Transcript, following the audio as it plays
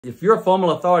If you're a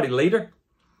formal authority leader,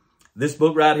 this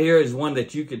book right here is one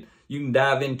that you can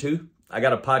dive into. I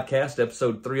got a podcast,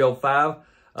 episode 305.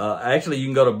 Actually, you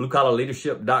can go to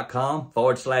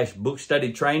bluecollarleadership.com/book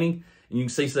study training, and you can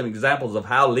see some examples of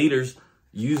how leaders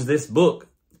use this book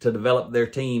to develop their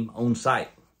team on site.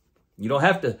 You don't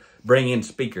have to bring in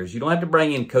speakers. You don't have to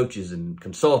bring in coaches and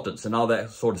consultants and all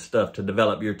that sort of stuff to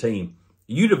develop your team.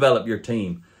 You develop your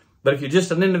team. But if you're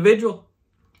just an individual,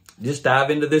 just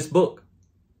dive into this book.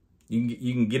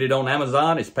 You can get it on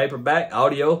Amazon. It's paperback,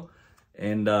 audio,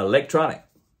 and electronic.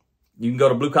 You can go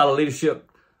to Blue Collar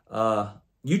Leadership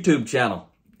YouTube channel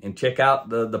and check out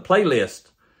the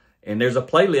playlist. And there's a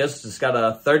playlist that's got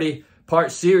a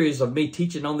 30-part series of me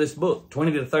teaching on this book,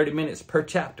 20 to 30 minutes per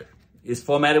chapter. It's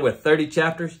formatted with 30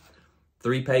 chapters,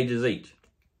 3 pages each.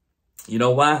 You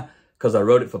know why? Because I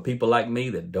wrote it for people like me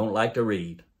that don't like to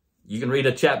read. You can read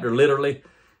a chapter literally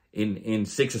in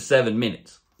 6 or 7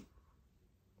 minutes.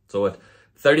 So at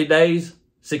 30 days,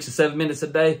 6 or 7 minutes a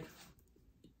day,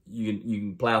 you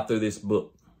can plow through this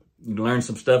book. You can learn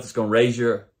some stuff that's going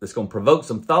to provoke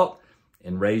some thought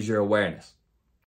and raise your awareness.